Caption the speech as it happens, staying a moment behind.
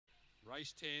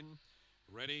Race 10,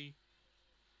 ready.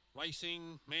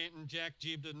 Racing, Manton Jack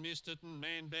jibbed and missed it, and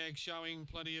Manbag showing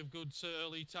plenty of good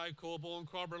early toe. Corborn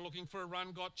Cobra looking for a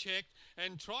run, got checked,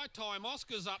 and Try Time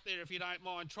Oscar's up there if you don't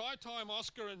mind. Try Time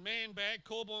Oscar and Manbag.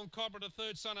 Corborn Cobra, the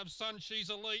third son of Sun, she's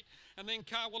elite, and then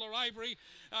Carwiller Avery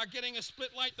getting a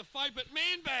split late the favourite.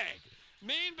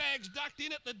 Manbag's ducked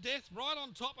in at the death, right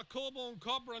on top of Corborn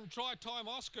Cobra and Try Time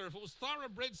Oscar. If it was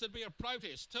thoroughbreds, there'd be a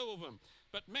protest, two of them.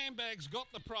 But Manbag's got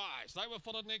the prize. They were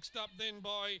followed next up then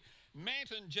by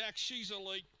Manton Jack, she's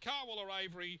elite, Carwiller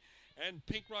Avery, and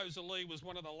Pink Rosalie was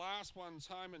one of the last ones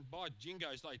home. And by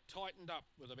Jingos, they tightened up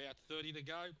with about 30 to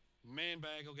go.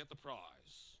 Manbag will get the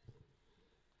prize.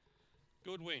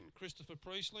 Good win. Christopher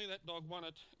Priestley, that dog won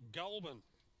at Goulburn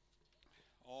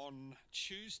on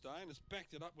Tuesday and has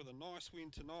backed it up with a nice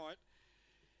win tonight.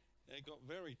 It got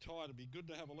very tired. It'd be good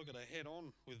to have a look at a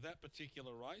head-on with that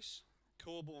particular race.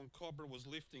 Corborn Cobra was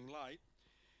lifting late,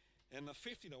 and the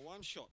 50 to 1 shot